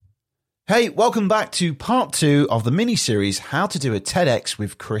Hey, welcome back to part 2 of the mini-series, How to Do a TEDx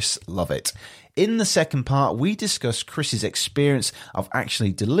with Chris Lovett. In the second part, we discuss Chris's experience of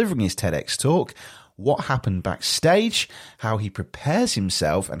actually delivering his TEDx talk, what happened backstage, how he prepares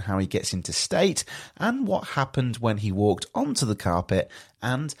himself and how he gets into state, and what happened when he walked onto the carpet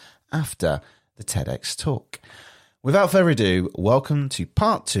and after the TEDx talk. Without further ado, welcome to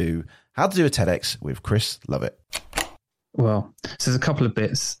part 2, How to Do a TEDx with Chris Lovett. Well, so there's a couple of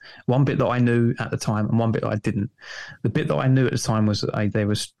bits. One bit that I knew at the time and one bit that I didn't. The bit that I knew at the time was that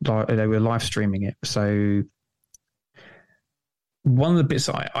they were live streaming it. So one of the bits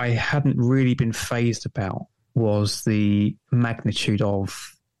that I hadn't really been fazed about was the magnitude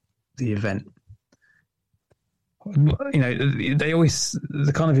of the event. You know, they always,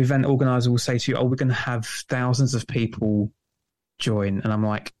 the kind of event organizer will say to you, oh, we're going to have thousands of people join. And I'm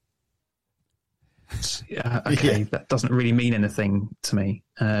like, okay, that doesn't really mean anything to me.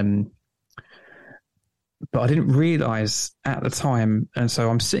 But I didn't realize at the time. And so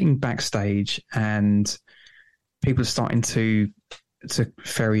I'm sitting backstage and people are starting to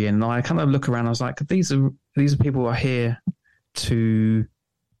ferry in. And I kind of look around. I was like, these are people who are here to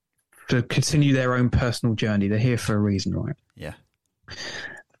continue their own personal journey. They're here for a reason, right? Yeah.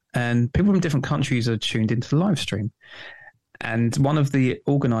 And people from different countries are tuned into the live stream. And one of the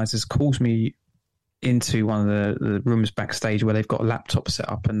organizers calls me into one of the rooms backstage where they've got a laptop set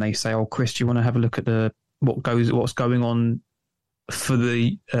up, and they say, oh, Chris, do you want to have a look at what's going on for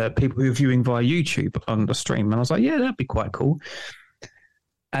the people who are viewing via YouTube on the stream? And I was like, yeah, that'd be quite cool.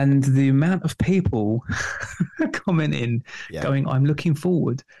 And the amount of people commenting, going, I'm looking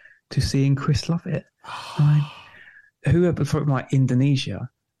forward to seeing Chris Lovett. Whoever from like Indonesia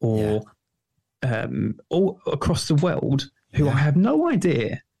or all across the world who I have no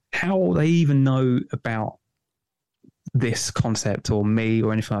idea how they even know about this concept or me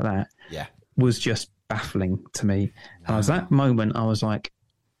or anything like that was just baffling to me. And at that moment, I was like,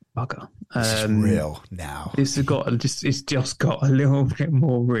 bugger. This is real now. It's just got a little bit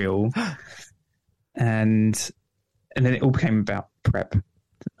more real. And then it all became about prep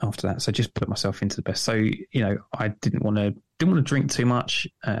after that. So just put myself into the best. So, you know, I didn't want to drink too much.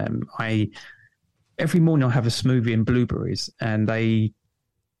 Every morning I have a smoothie and blueberries, and they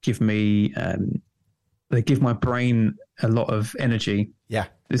give me they give my brain a lot of energy.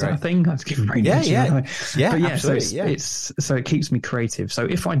 Is that a thing? I have to give brain energy. But absolutely, so it keeps me creative. So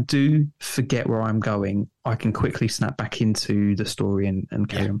if I do forget where I'm going, I can quickly snap back into the story and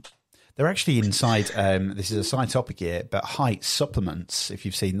carry on. They're actually inside, this is a side topic here, but height supplements, if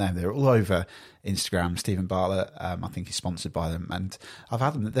you've seen them, they're all over Instagram. Stephen Bartlett, I think he's sponsored by them, and I've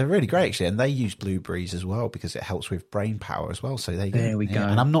had them. They're really great, actually, and they use blueberries as well because it helps with brain power as well. So there we go.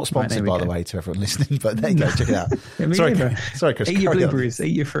 And I'm not sponsored, by the way, to everyone listening, but there you go, check it out. Sorry, Chris. Eat your blueberries,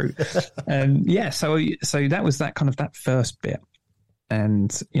 eat your fruit. So that was that first bit.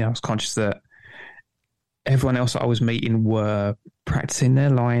 And, you know, I was conscious that everyone else that I was meeting were practicing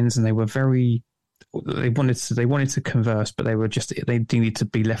their lines, and they were they wanted to converse, but they needed to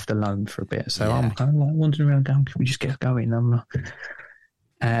be left alone for a bit. So I'm kind of like wandering around going, can we just get going?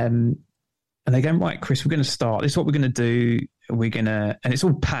 And they're going, right, Chris, we're going to start. This is what we're going to do. And it's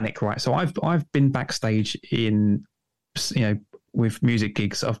all panic, right? So I've been backstage in, you know, with music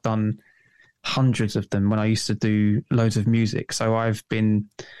gigs. I've done hundreds of them when I used to do loads of music. So I've been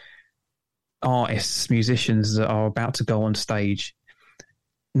artists, musicians that are about to go on stage.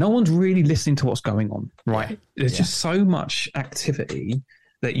 No one's really listening to what's going on, right? There's just so much activity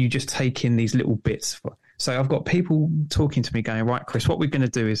that you just take in these little bits. So I've got people talking to me going, right, Chris, what we're going to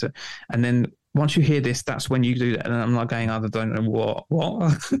do is, and then once you hear this, that's when you do that. And I'm not going, I don't know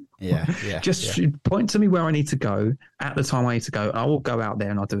what. Just point to me where I need to go at the time I need to go. I will go out there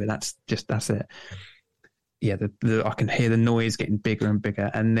and I'll do it. That's it. Yeah, I can hear the noise getting bigger and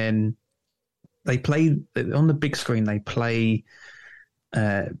bigger. And then they play on the big screen. They play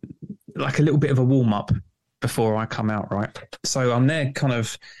like a little bit of a warm up before I come out, right? So I'm there, kind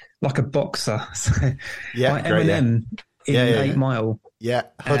of like a boxer, like Eminem in 8 Mile.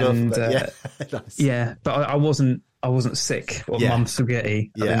 Nice. But I wasn't sick or mum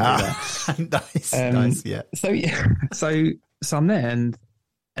spaghetti. Nice. So I'm there,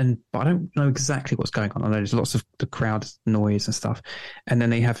 but I don't know exactly what's going on. I know there's lots of the crowd noise and stuff, and then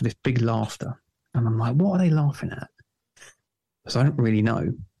they have this big laughter. And I'm like, what are they laughing at? So I don't really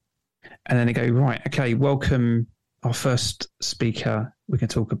know. And then they go, right, okay, welcome our first speaker. We can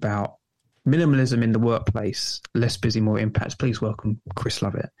talk about minimalism in the workplace, less busy, more impact. Please welcome Chris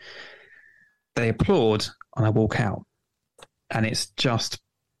Lovett. They applaud and I walk out. And it's just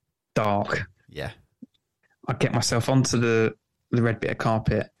dark. Yeah. I get myself onto the red bit of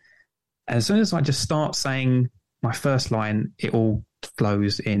carpet As soon as I just start saying my first line, it all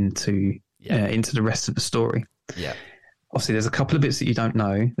flows into the rest of the story. Yeah. Obviously, there's a couple of bits that you don't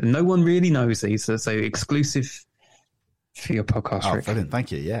know. And no one really knows these, so exclusive for your podcast, Oh, Rick. brilliant.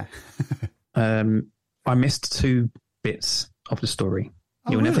 Thank you. Yeah. I missed 2 bits of the story.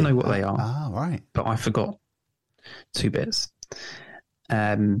 You'll never know what they are. Oh, right. But I forgot 2 bits.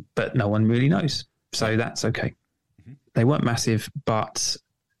 But no one really knows. So that's okay. Mm-hmm. They weren't massive, but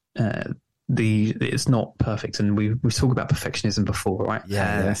it's not perfect. And we talked about perfectionism before, right?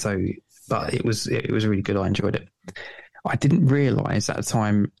 Yeah. It was really good. I enjoyed it. I didn't realise at the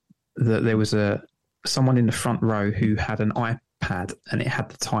time that there was someone in the front row who had an iPad and it had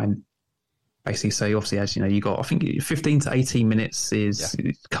the time. Basically, so obviously, as you know, you got, I think 15 to 18 minutes is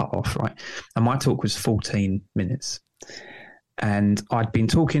cut off, right? And my talk was 14 minutes. And I'd been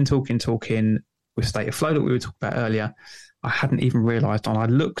talking with State of Flow that we were talking about earlier. I hadn't even realised, and I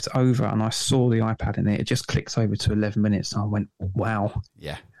looked over and I saw the iPad in it. It just clicked over to 11 minutes. And I went, wow.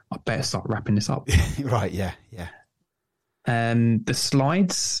 Yeah. I better start wrapping this up. Right, yeah. And the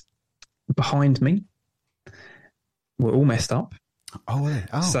slides behind me were all messed up. Oh, really?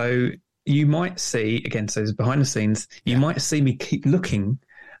 Oh. So you might see, again, so it's behind the scenes, you might see me keep looking.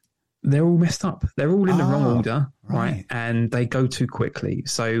 They're all messed up. They're all in the wrong order, right? And they go too quickly.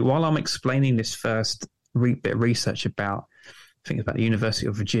 So while I'm explaining this first bit of research about the University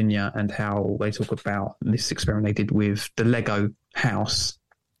of Virginia and how they talk about this experiment they did with the Lego house,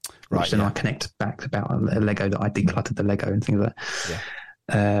 which then I connect back about a Lego that I decluttered the Lego and things like that.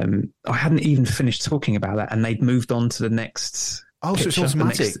 Yeah. I hadn't even finished talking about that, and they'd moved on to the next. Oh, picture, so it's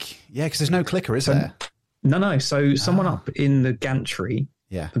automatic. Yeah, because there's no clicker, is there? No. So someone up in the gantry,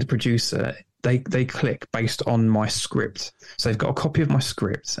 the producer, they click based on my script. So they've got a copy of my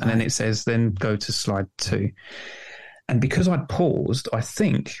script, and then it says, then go to slide 2. And because I'd paused, I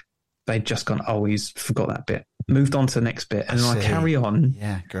think they'd just gone, oh, he's forgot that bit. Moved on to the next bit, and then I carry on.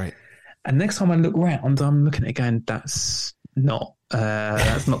 Yeah, great. And next time I look round, I'm looking at it going, that's not. So I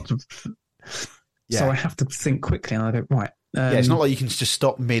have to think quickly, and I go, right. It's not like you can just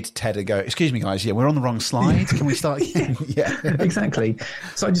stop mid-TED and go, excuse me, guys, we're on the wrong slide. Can we start again? Yeah. Exactly.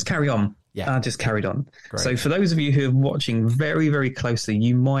 So I just carry on. Yeah. I just carried on. Great. So for those of you who are watching very, very closely,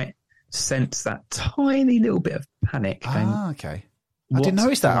 you might sense that tiny little bit of panic. Okay. I didn't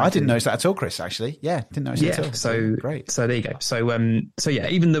notice that. I didn't notice that at all, Chris, actually. Yeah, didn't notice it at all. So great. So there you go. So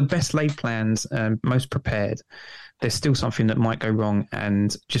even the best laid plans, most prepared, there's still something that might go wrong,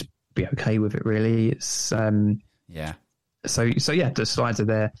 and just be okay with it, really. It's So the slides are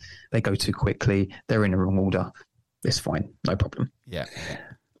there. They go too quickly. They're in the wrong order. It's fine. No problem. Yeah.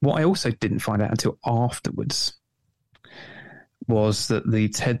 What I also didn't find out until afterwards was that the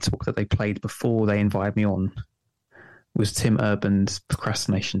TED talk that they played before they invited me on was Tim Urban's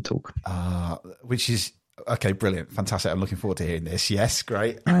procrastination talk. Which is, okay, brilliant. Fantastic. I'm looking forward to hearing this. Yes,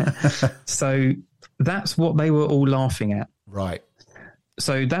 great. So that's what they were all laughing at. Right.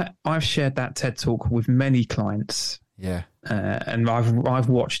 So that I've shared that TED talk with many clients. Yeah. And I've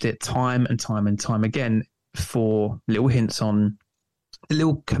watched it time and time and time again for little hints on the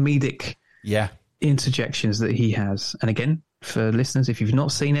little comedic interjections that he has. And again, for listeners, if you've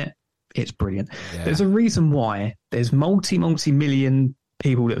not seen it, it's brilliant. Yeah. There's a reason why there's multi-million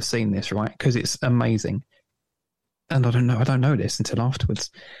people that have seen this, right? Because it's amazing. And I don't know this until afterwards.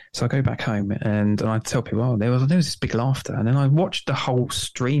 So I go back home and I tell people, oh, there was this big laughter. And then I watched the whole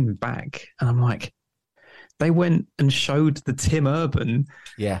stream back and I'm like, they went and showed the Tim Urban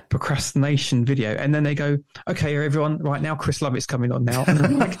procrastination video. And then they go, okay, everyone, right now, Chris Lovett's coming on now. And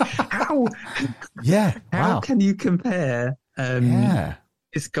I'm like, how? Yeah. How can you compare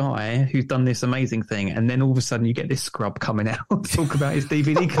this guy who's done this amazing thing, and then all of a sudden you get this scrub coming out to talk about his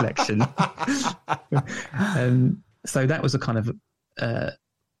DVD collection? So that was a kind of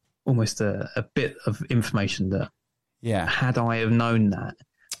almost a bit of information that, had I have known that,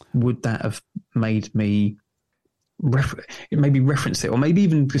 would that have made me maybe reference it, or maybe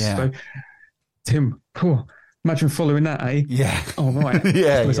even just go, Tim, imagine following that, eh? Yeah. Oh, right.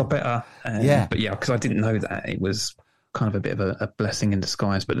 Was I better? Yeah. But because I didn't know that, it was kind of a bit of a blessing in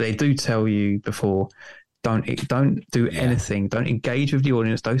disguise. But they do tell you before, don't do anything. Don't engage with the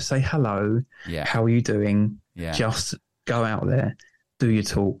audience. Don't say hello. Yeah. How are you doing? Yeah. Just go out there, do your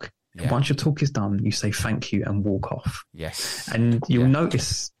talk. Yeah. Once your talk is done, you say thank you and walk off. Yes. And you'll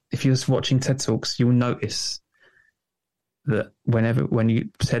notice, if you're watching TED Talks, you'll notice that when you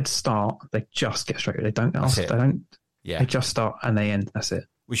TED start, they just get straight. They don't ask. They don't. Yeah. They just start and they end. That's it.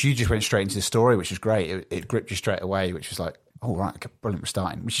 Which you just went straight into the story, which was great. It gripped you straight away, which was like, oh, right, okay, brilliant, we're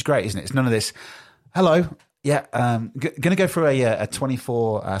starting. Which is great, isn't it? It's none of this, hello, Yeah, going to go through a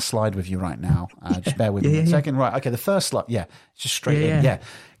 24 slide with you right now. Just bear with me a second. Right, okay, the first slide. Yeah, just straight in. Yeah,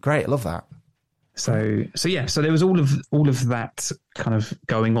 great. I love that. So there was all of that kind of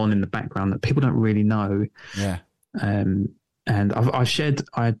going on in the background that people don't really know. Yeah. And I'd shared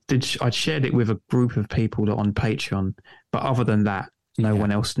it with a group of people on Patreon, but other than that, no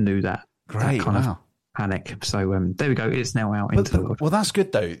one else knew that. Great. That kind of panic. So there we go. It's now out into the world. Well, that's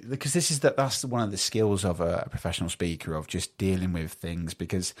good though, because that's one of the skills of a professional speaker, of just dealing with things.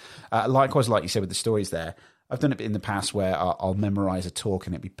 Because likewise, like you said with the stories there, I've done it in the past where I'll memorize a talk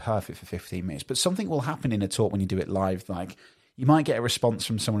and it'd be perfect for 15 minutes. But something will happen in a talk when you do it live, like you might get a response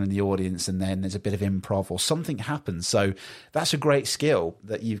from someone in the audience and then there's a bit of improv or something happens. So that's a great skill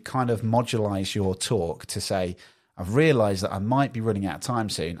that you've kind of modularized your talk to say, I've realized that I might be running out of time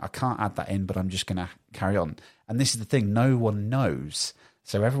soon. I can't add that in, but I'm just going to carry on. And this is the thing, no one knows.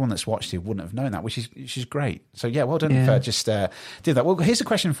 So everyone that's watched it wouldn't have known that, which is great. So yeah, well done for just did that. Well, here's a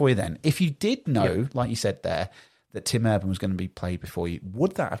question for you then. If you did know, like you said there, that Tim Urban was going to be played before you,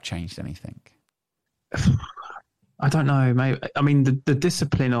 would that have changed anything? I don't know, mate. I mean, the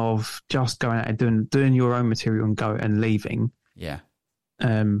discipline of just going out and doing your own material and leaving. Yeah.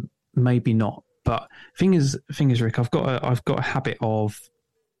 Maybe not. But thing is, Rick, I've got a habit of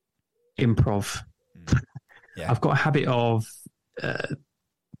improv. Yeah. I've got a habit of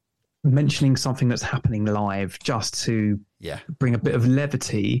mentioning something that's happening live just to bring a bit of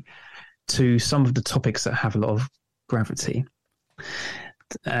levity to some of the topics that have a lot of gravity.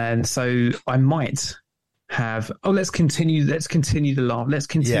 And so I might have, let's continue the laugh. Let's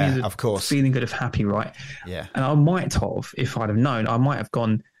continue of course. Feeling good of happy, right? Yeah. And I might have, if I'd have known, I might have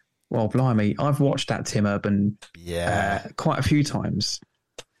gone, well, blimey, I've watched that Tim Urban quite a few times.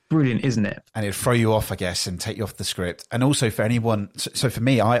 Brilliant, isn't it? And it'd throw you off, I guess, and take you off the script. And also for anyone, so for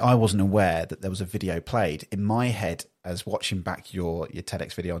me, I wasn't aware that there was a video played. In my head, as watching back your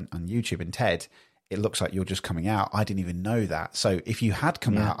TEDx video on YouTube and TED, it looks like you're just coming out. I didn't even know that. So if you had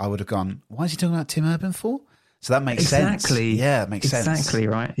come out, I would have gone, why is he talking about Tim Urban for? So that makes sense. Yeah, it makes sense. Exactly,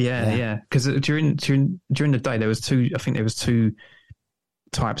 right? Yeah. Because during the day, there was two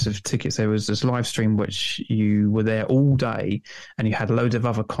types of tickets. There was this live stream which you were there all day and you had loads of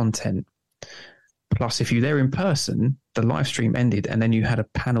other content, plus if you're there in person, the live stream ended and then you had a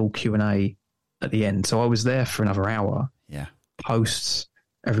panel Q&A at the end. So I was there for another hour posts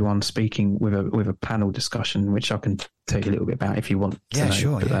everyone speaking with a panel discussion, which I can tell you a little bit about if you want to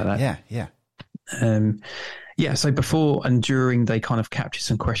know about that. So before and during, they kind of captured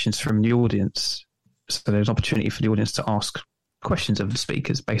some questions from the audience, so there's an opportunity for the audience to ask questions of the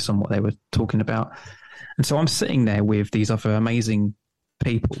speakers based on what they were talking about. And so I'm sitting there with these other amazing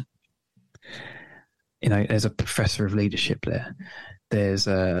people. You know, there's a professor of leadership there. There's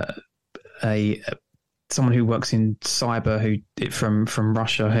someone who works in cyber from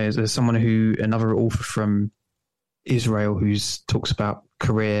Russia. There's another author from Israel who talks about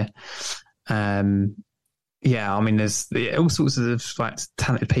career. I mean, there's all sorts of like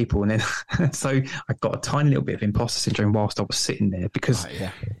talented people, and then so I got a tiny little bit of imposter syndrome whilst I was sitting there because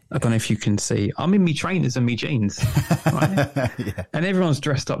I don't know if you can see, I'm in me trainers and me jeans, right? And everyone's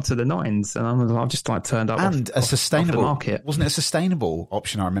dressed up to the nines, and I've just like turned up and off the market. Wasn't it a sustainable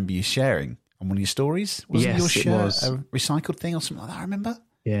option? I remember you sharing on one of your stories. Wasn't your shirt a recycled thing or something like that? I remember.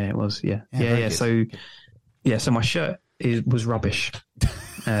 Yeah, it was. Yeah. So my shirt was rubbish.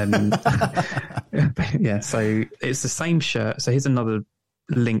 So it's the same shirt. So here's another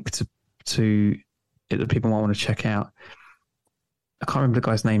link to it that people might want to check out. I can't remember the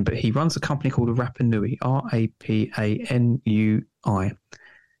guy's name, but he runs a company called Rapanui, Rapanui.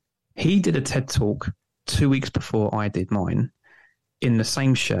 He did a TED talk 2 weeks before I did mine in the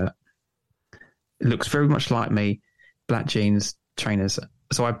same shirt. It looks very much like me, black jeans, trainers.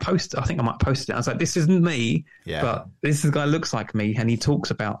 So I think I might post it. I was like, this isn't me, but this guy looks like me. And he talks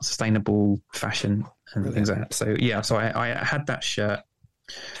about sustainable fashion and things like that. So, so I had that shirt.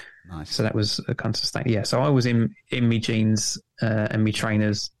 Nice. So that was a kind of sustainable. Yeah, so I was in me jeans and me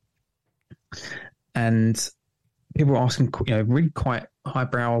trainers. And people were asking, really quite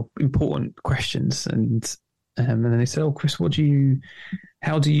highbrow, important questions. And then they said, Chris,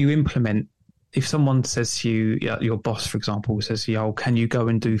 how do you implement, if someone says to you, your boss, for example, says to you, can you go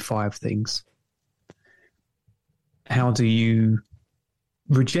and do 5 things? How do you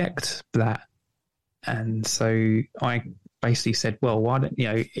reject that? And so I basically said, well, why don't,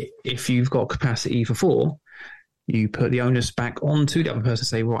 if you've got capacity for 4, you put the onus back onto the other person and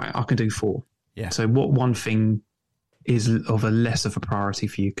say, right, I can do 4. Yeah. So what one thing is of a less of a priority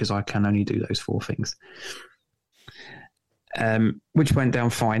for you, because I can only do those 4 things. Which went down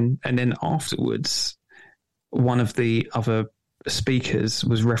fine. And then afterwards, one of the other speakers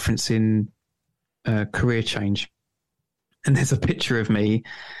was referencing career change, and there's a picture of me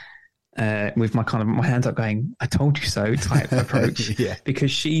with my hands up going, "I told you so" type approach. Yeah.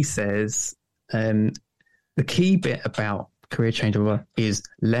 Because she says the key bit about career changeover is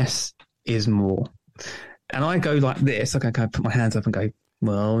less is more. And I go like this, I can kind of put my hands up and go,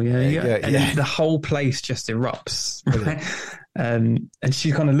 well, yeah. And the whole place just erupts. Right? And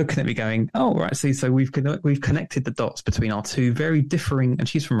she's kind of looking at me going, oh, right, see, so we've connected the dots between our two very differing, and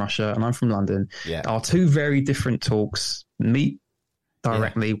she's from Russia and I'm from London. Yeah. Our two very different talks meet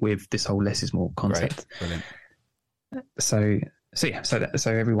directly with this whole less is more concept. Brilliant. So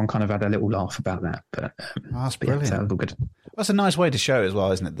everyone kind of had a little laugh about that, but that's brilliant. Yeah, that was all good. That's a nice way to show as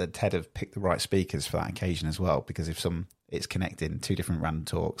well, isn't it? That TED have picked the right speakers for that occasion as well, because if it's connecting two different random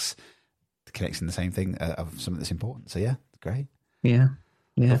talks, connecting the same thing of something that's important. So yeah, great. Yeah.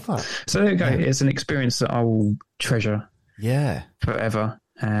 So there you go. Yeah. It's an experience that I will treasure. Yeah, forever.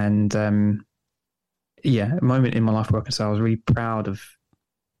 And a moment in my life where I can say I was really proud of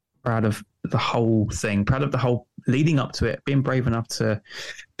the whole thing, proud of the whole leading up to it, being brave enough to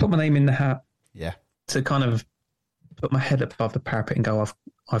put my name in the hat. Yeah. To kind of put my head above the parapet and go,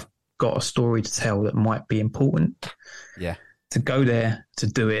 I've got a story to tell that might be important. Yeah. To go there, to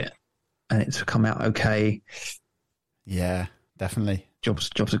do it, and it's come out okay. Yeah, definitely. Jobs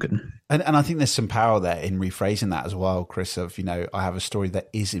are good. And I think there's some power there in rephrasing that as well, Chris, of, I have a story that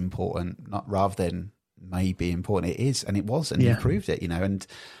is important, not rather than may be important. It is, and it was, and you proved it,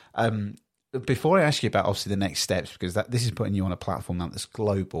 and before I ask you about obviously the next steps, because this is putting you on a platform now that's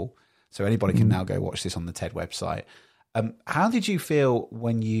global, so anybody can now go watch this on the TED website. How did you feel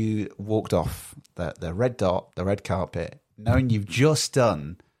when you walked off the red dot, the red carpet, knowing you've just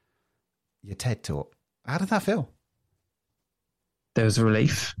done your TED talk? How did that feel? There was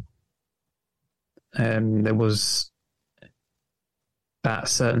relief. There was that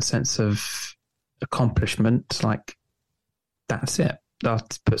certain sense of accomplishment, like, that's it. I've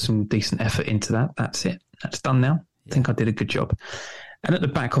put some decent effort into that. That's it. That's done now. I think I did a good job. And at the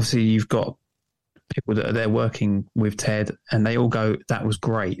back, obviously, you've got people that are there working with TED, and they all go, that was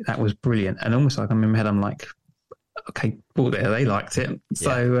great. That was brilliant. And almost like I'm in my head, I'm like, okay, well, they liked it. Yeah.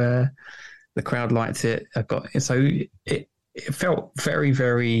 So the crowd liked it. It felt very,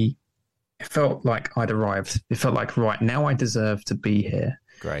 very, it felt like I'd arrived. It felt like, right, now I deserve to be here.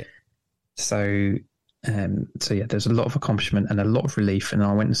 Great. So there's a lot of accomplishment and a lot of relief, and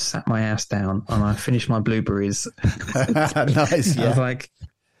I went and sat my ass down and I finished my blueberries. Nice. Yeah. I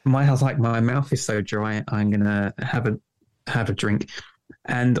was like, my mouth is so dry, I'm gonna have a drink,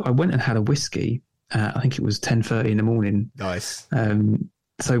 and I went and had a whiskey. I think it was 10:30 in the morning. Nice.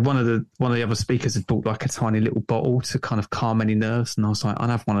 So one of the other speakers had bought like a tiny little bottle to kind of calm any nerves, and I was like, I'll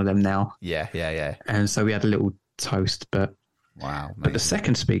have one of them now. Yeah. And so we had a little toast, but wow. Amazing. But the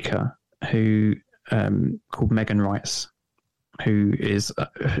second speaker, who called Megan Wrights, who is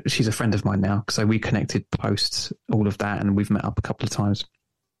she's a friend of mine now, so we connected post all of that, and we've met up a couple of times.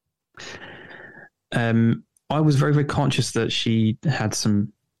 I was very, very conscious that she had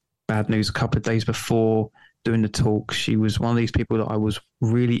some bad news a couple of days before doing the talk. She was one of these people that I was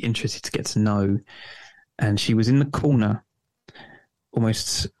really interested to get to know, and she was in the corner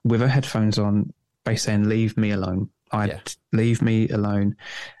almost with her headphones on, basically saying, leave me alone. Leave me alone.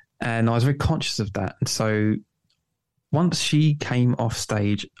 And I was very conscious of that. And so once she came off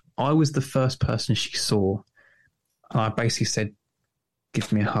stage, I was the first person she saw. And I basically said,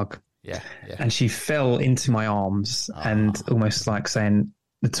 give me a hug. Yeah. And she fell into my arms and almost like saying,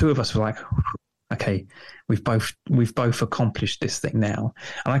 the two of us were like, okay, we've both accomplished this thing now.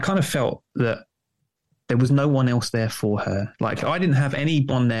 And I kind of felt that there was no one else there for her. Like, I didn't have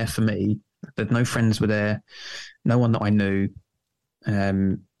anyone there for me. That no friends were there, no one that I knew.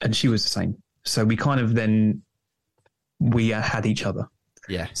 And she was the same. So we kind of we had each other.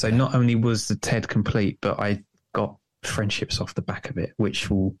 Yeah. So not only was the TED complete, but I got friendships off the back of it, which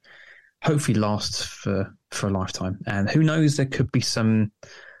will hopefully last for a lifetime. And who knows, there could be some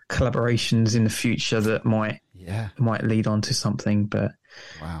collaborations in the future that might lead on to something. But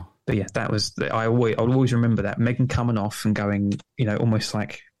wow. But yeah, that was, I'll always remember that. Megan coming off and going, almost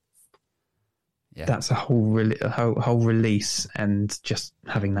like, that's a whole release, and just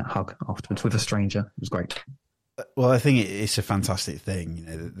having that hug afterwards with a stranger, it was great. Well, I think it's a fantastic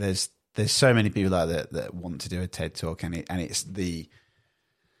thing. There's so many people out there that want to do a TED talk, and it's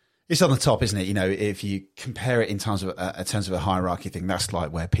on the top, isn't it? If you compare it in terms of a hierarchy thing, that's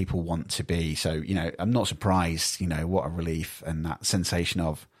like where people want to be. So I'm not surprised. What a relief, and that sensation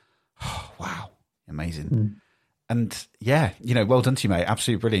of, oh, wow, amazing. And yeah, well done to you, mate.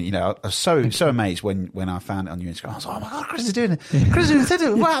 Absolutely brilliant. I was so amazed when I found it on your Instagram. I was like, oh my God, Chris is doing it. Chris is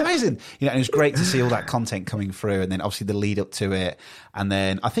doing it. Wow, amazing. And it was great to see all that content coming through. And then obviously the lead up to it. And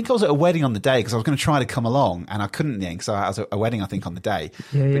then I think I was at a wedding on the day because I was going to try to come along and I couldn't then because I was at a wedding, I think, on the day.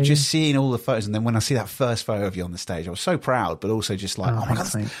 But just seeing all the photos. And then when I see that first photo of you on the stage, I was so proud, but also just like, oh my God,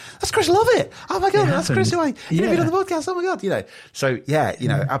 that's Chris Lovett. Oh my God, that's Chris who I interviewed on the podcast. Oh my God, So yeah,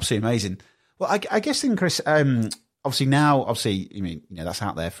 absolutely amazing. Well, I guess then, Chris, obviously now, that's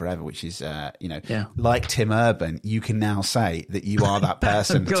out there forever, which is, like Tim Urban, you can now say that you are that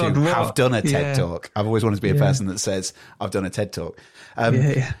person God, to have done a TED Talk. I've always wanted to be a person that says, I've done a TED Talk.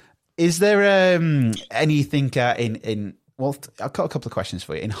 Is there anything well, I've got a couple of questions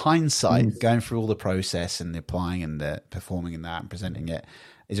for you. In hindsight, going through all the process and the applying and the performing in that and presenting it,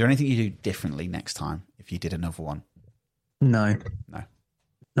 is there anything you do differently next time if you did another one? No.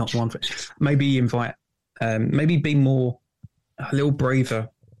 Not one. Maybe invite, maybe be a little braver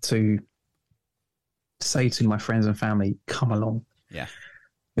to say to my friends and family, come along. Yeah.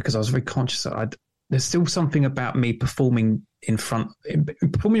 Because I was very conscious that there's still something about me performing in front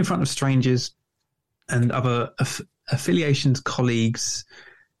of strangers and other affiliations, colleagues.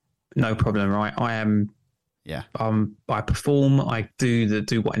 No problem, right? I am. Yeah. I perform. I do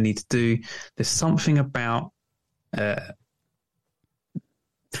what I need to do. There's something about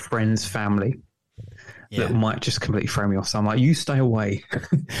friends, family that might just completely throw me off. So I'm like, you stay away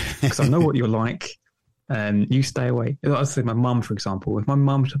because I know what you're like. You stay away. I say my mum, for example. If my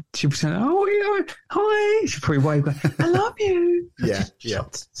mum, she'd be saying, "Oh, hi," she'd probably wave, going, "I love you." Yeah. You're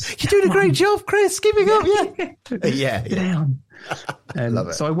doing a great job, Chris. Keep it up. Yeah. Down. Love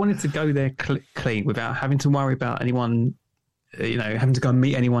it. So I wanted to go there clean without having to worry about anyone, having to go and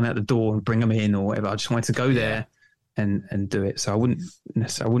meet anyone at the door and bring them in or whatever. I just wanted to go there and do it. So I wouldn't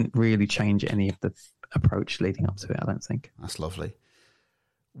really change any of the approach leading up to it, I don't think. That's lovely.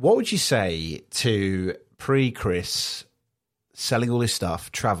 What would you say to pre-Chris selling all his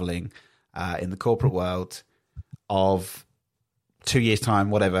stuff, traveling in the corporate world of 2 years'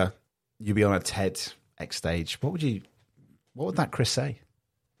 time, whatever, you'd be on a TEDx stage? What would that Chris say?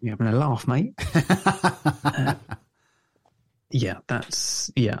 You're having a laugh, mate.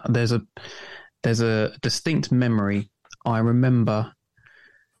 There's a distinct memory. I remember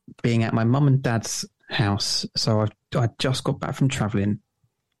being at my mum and dad's house. So I just got back from traveling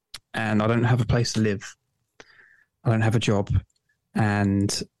and I don't have a place to live. I don't have a job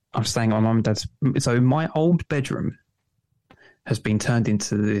and I'm staying at my mum and dad's. So my old bedroom has been turned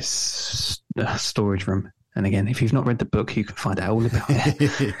into this storage room. And again, if you've not read the book, you can find out all about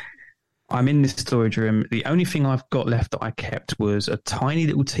it. I'm in this storage room. The only thing I've got left that I kept was a tiny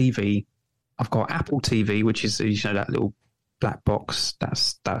little TV. I've got Apple TV, which is, that little black box.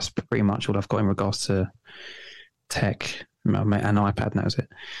 That's pretty much all I've got in regards to tech, an iPad, and that was it.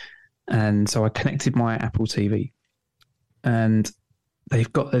 And so I connected my Apple TV, and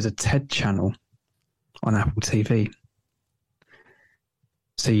there's a TED channel on Apple TV.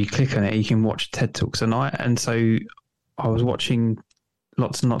 So you click on it, you can watch TED Talks. And so I was watching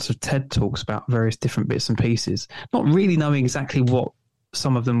lots and lots of TED Talks about various different bits and pieces, not really knowing exactly what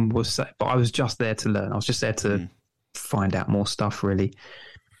some of them was, but I was just there to learn. I was just there to find out more stuff, really.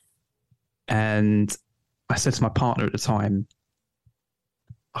 And I said to my partner at the time,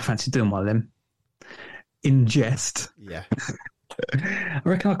 I fancy doing one of them in jest. Yeah. I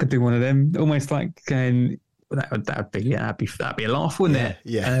reckon I could do one of them, almost like going, that'd be a laugh, wouldn't it?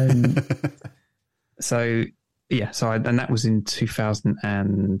 Yeah. And that was in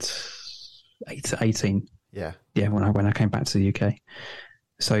 2018. Yeah. Yeah, when I came back to the UK.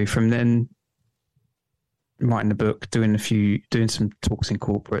 So from then, writing the book, doing some talks in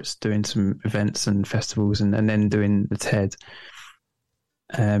corporates, doing some events and festivals, and then doing the TED.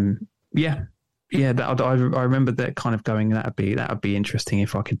 I remember that kind of going, that would be interesting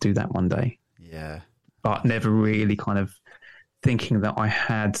if I could do that one day. Yeah. But never really kind of thinking that I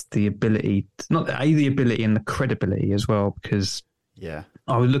had the ability, the ability and the credibility as well, because I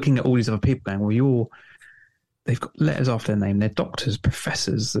was looking at all these other people going, well, they've got letters after their name, they're doctors,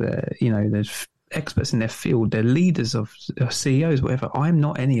 professors, there's experts in their field, they're leaders of CEOs, whatever. I'm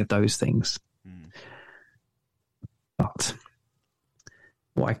not any of those things. But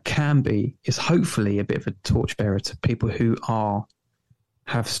what I can be is hopefully a bit of a torchbearer to people who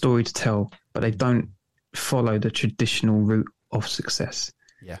have story to tell, but they don't follow the traditional route of success.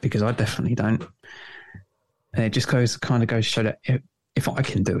 Yeah. Because I definitely don't. And it just goes to show that if I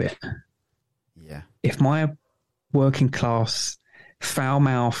can do it, if my working class,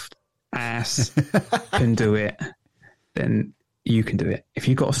 foul-mouthed ass can do it, then you can do it. If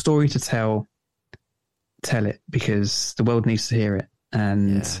you've got a story to tell, tell it because the world needs to hear it.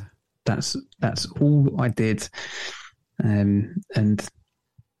 And that's all I did. And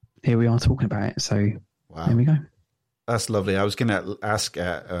here we are talking about it. So there we go. That's lovely. I was going to ask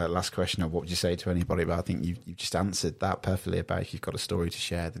a last question of what would you say to anybody, but I think you've just answered that perfectly about if you've got a story to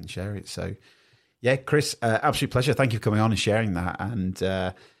share, then share it. So yeah, Chris, absolute pleasure. Thank you for coming on and sharing that. And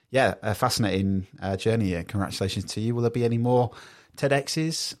a fascinating journey. Congratulations to you. Will there be any more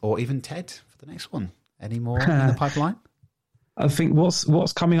TEDx's or even TED for the next one? Any more in the pipeline? I think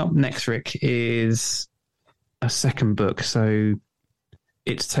what's coming up next, Rick, is a second book. So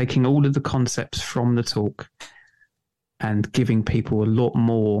it's taking all of the concepts from the talk and giving people a lot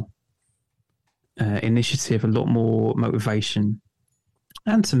more initiative, a lot more motivation,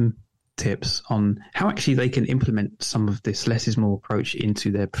 and some tips on how actually they can implement some of this less is more approach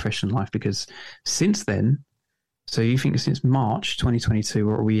into their professional life. Because since then, so you think since March 2022,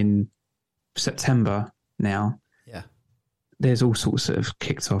 or are we in September now? Yeah. There's all sorts of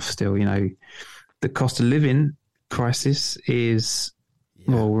kicked off still. You know, the cost of living crisis is,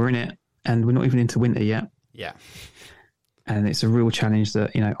 well, we're in it and we're not even into winter yet. Yeah. And it's a real challenge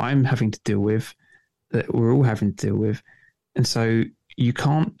that, you know, I'm having to deal with, that we're all having to deal with. And so you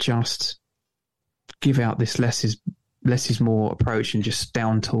can't just give out this less is more approach and just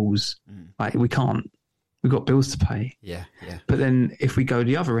down tools. Like we can't. We've got bills to pay. Yeah. But then if we go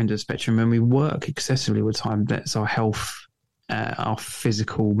the other end of the spectrum and we work excessively all the time, that's our health, our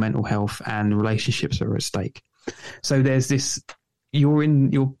physical, mental health, and relationships are at stake. So there's this. You're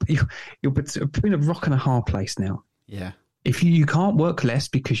between a rock and a hard place now. Yeah. If you can't work less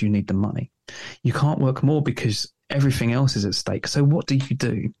because you need the money, you can't work more because everything else is at stake. So what do?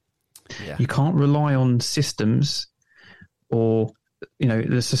 Yeah. You can't rely on systems or, you know,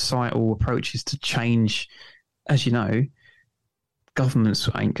 the societal approaches to change. As you know, governments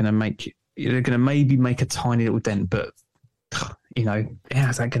ain't going to make. They're going to maybe make a tiny little dent, but you know,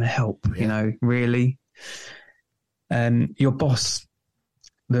 how's that going to help? Yeah. You know, really. Your boss,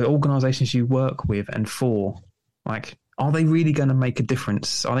 the organisations you work with and for, like, are they really going to make a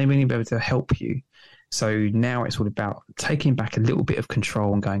difference? Are they really going to be able to help you? So now it's all about taking back a little bit of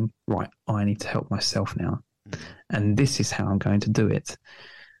control and going, right, I need to help myself now. And this is how I'm going to do it.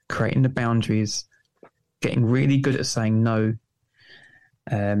 Creating the boundaries, getting really good at saying no,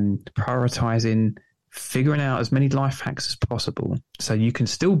 prioritizing, figuring out as many life hacks as possible so you can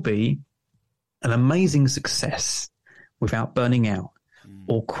still be an amazing success without burning out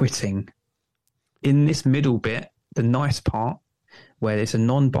or quitting. In this middle bit, the nice part, where it's a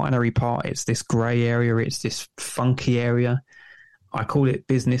non-binary part, it's this grey area, it's this funky area. I call it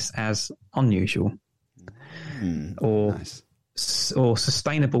business as unusual, or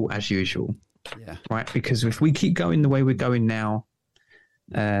sustainable as usual. Yeah. Right? Because if we keep going the way we're going now,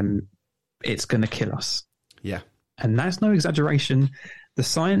 it's going to kill us. Yeah. And that's no exaggeration. The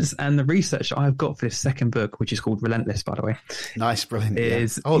science and the research I've got for this second book, which is called Relentless, by the way. Nice, brilliant.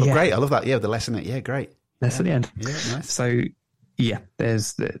 Is, great. I love that. Yeah, the lesson. Yeah, great. That's at the end. Yeah, nice. So, yeah,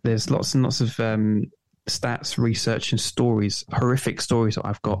 there's lots and lots of stats, research, and stories, horrific stories that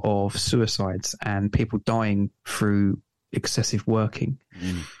I've got of suicides and people dying through excessive working.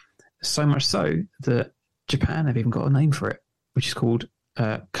 So much so that Japan have even got a name for it, which is called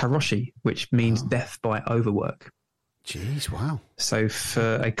karoshi, which means death by overwork. Jeez, wow. So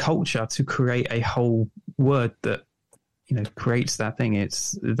for a culture to create a whole word that, you know, creates that thing,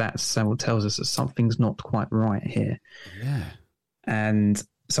 someone tells us that something's not quite right here. Yeah. And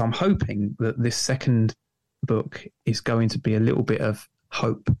so I'm hoping that this second book is going to be a little bit of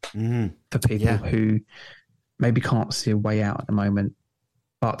hope for people who maybe can't see a way out at the moment,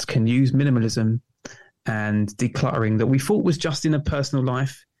 but can use minimalism and decluttering that we thought was just in a personal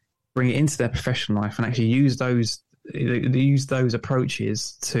life, bring it into their professional life and actually use those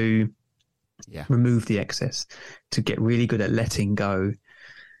approaches to remove the excess, to get really good at letting go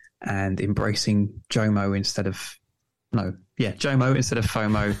and embracing JOMO instead of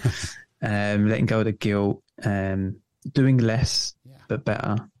FOMO, letting go of the guilt, doing less but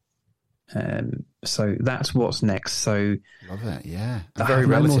better. So that's what's next. So love it. Yeah, very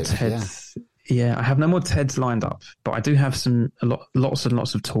relative. I have no more TEDs lined up, but I do have lots and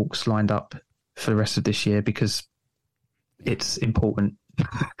lots of talks lined up for the rest of this year because it's important.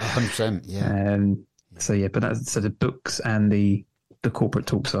 100%. Yeah. But the books and the corporate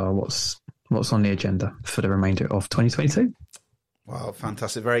talks are what's on the agenda for the remainder of 2022. Wow,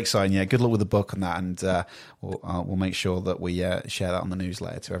 fantastic. Very exciting. Yeah, good luck with the book on that. And we'll make sure that we share that on the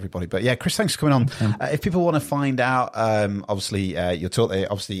newsletter to everybody. But yeah, Chris, thanks for coming on. If people want to find out, obviously, your talk there,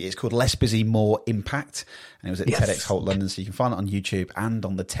 obviously, it's called Less Busy, More Impact. And it was at TEDx Holt London. So you can find it on YouTube and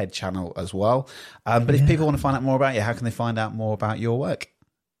on the TED channel as well. But if people want to find out more about you, how can they find out more about your work?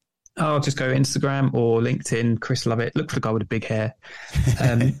 I'll just go Instagram or LinkedIn, Chris Lovett. Look for the guy with the big hair.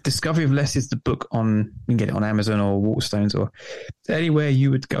 Discovery of Less is the book you can get it on Amazon or Waterstones or anywhere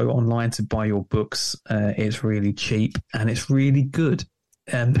you would go online to buy your books. It's really cheap and it's really good.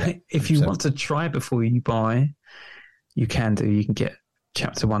 If you want to try it before you buy, you can do. You can get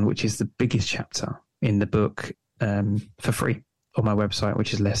chapter 1, which is the biggest chapter in the book, for free on my website,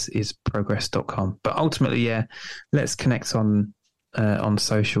 which is lessisprogress.com. But ultimately, let's connect on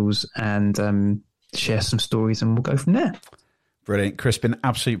socials and share some stories, and we'll go from there. Brilliant. Chris, been an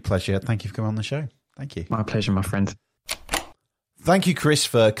absolute pleasure. Thank you for coming on the show. Thank you. My pleasure, my friend. Thank you, Chris,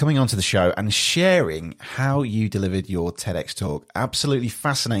 for coming onto the show and sharing how you delivered your TEDx talk. Absolutely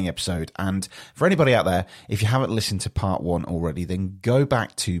fascinating episode. And for anybody out there, if you haven't listened to part 1 already, then go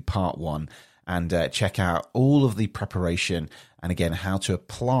back to part 1 and check out all of the preparation and, again, how to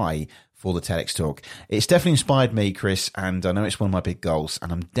apply for the TEDx talk. It's definitely inspired me, Chris, and I know it's one of my big goals,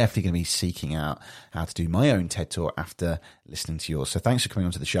 and I'm definitely going to be seeking out how to do my own TED talk after listening to yours. So thanks for coming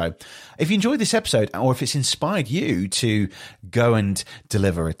onto the show. If you enjoyed this episode, or if it's inspired you to go and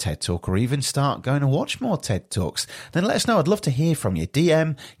deliver a TED talk, or even start going and watch more TED talks, then let us know. I'd love to hear from you.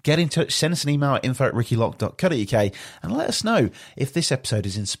 DM, get in touch, send us an email at info@rickylock.co.uk, and let us know if this episode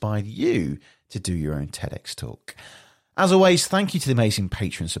has inspired you to do your own TEDx talk. As always, thank you to the amazing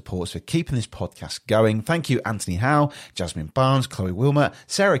Patreon supporters for keeping this podcast going. Thank you, Anthony Howe, Jasmine Barnes, Chloe Wilmot,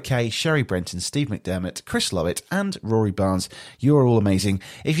 Sarah Kay, Sherry Brenton, Steve McDermott, Chris Lovett, and Rory Barnes. You are all amazing.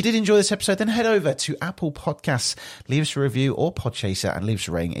 If you did enjoy this episode, then head over to Apple Podcasts, leave us a review or Podchaser, and leave us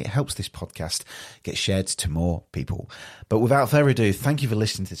a rating. It helps this podcast get shared to more people. But without further ado, thank you for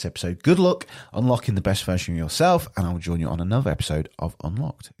listening to this episode. Good luck unlocking the best version of yourself, and I'll join you on another episode of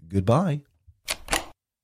Unlocked. Goodbye.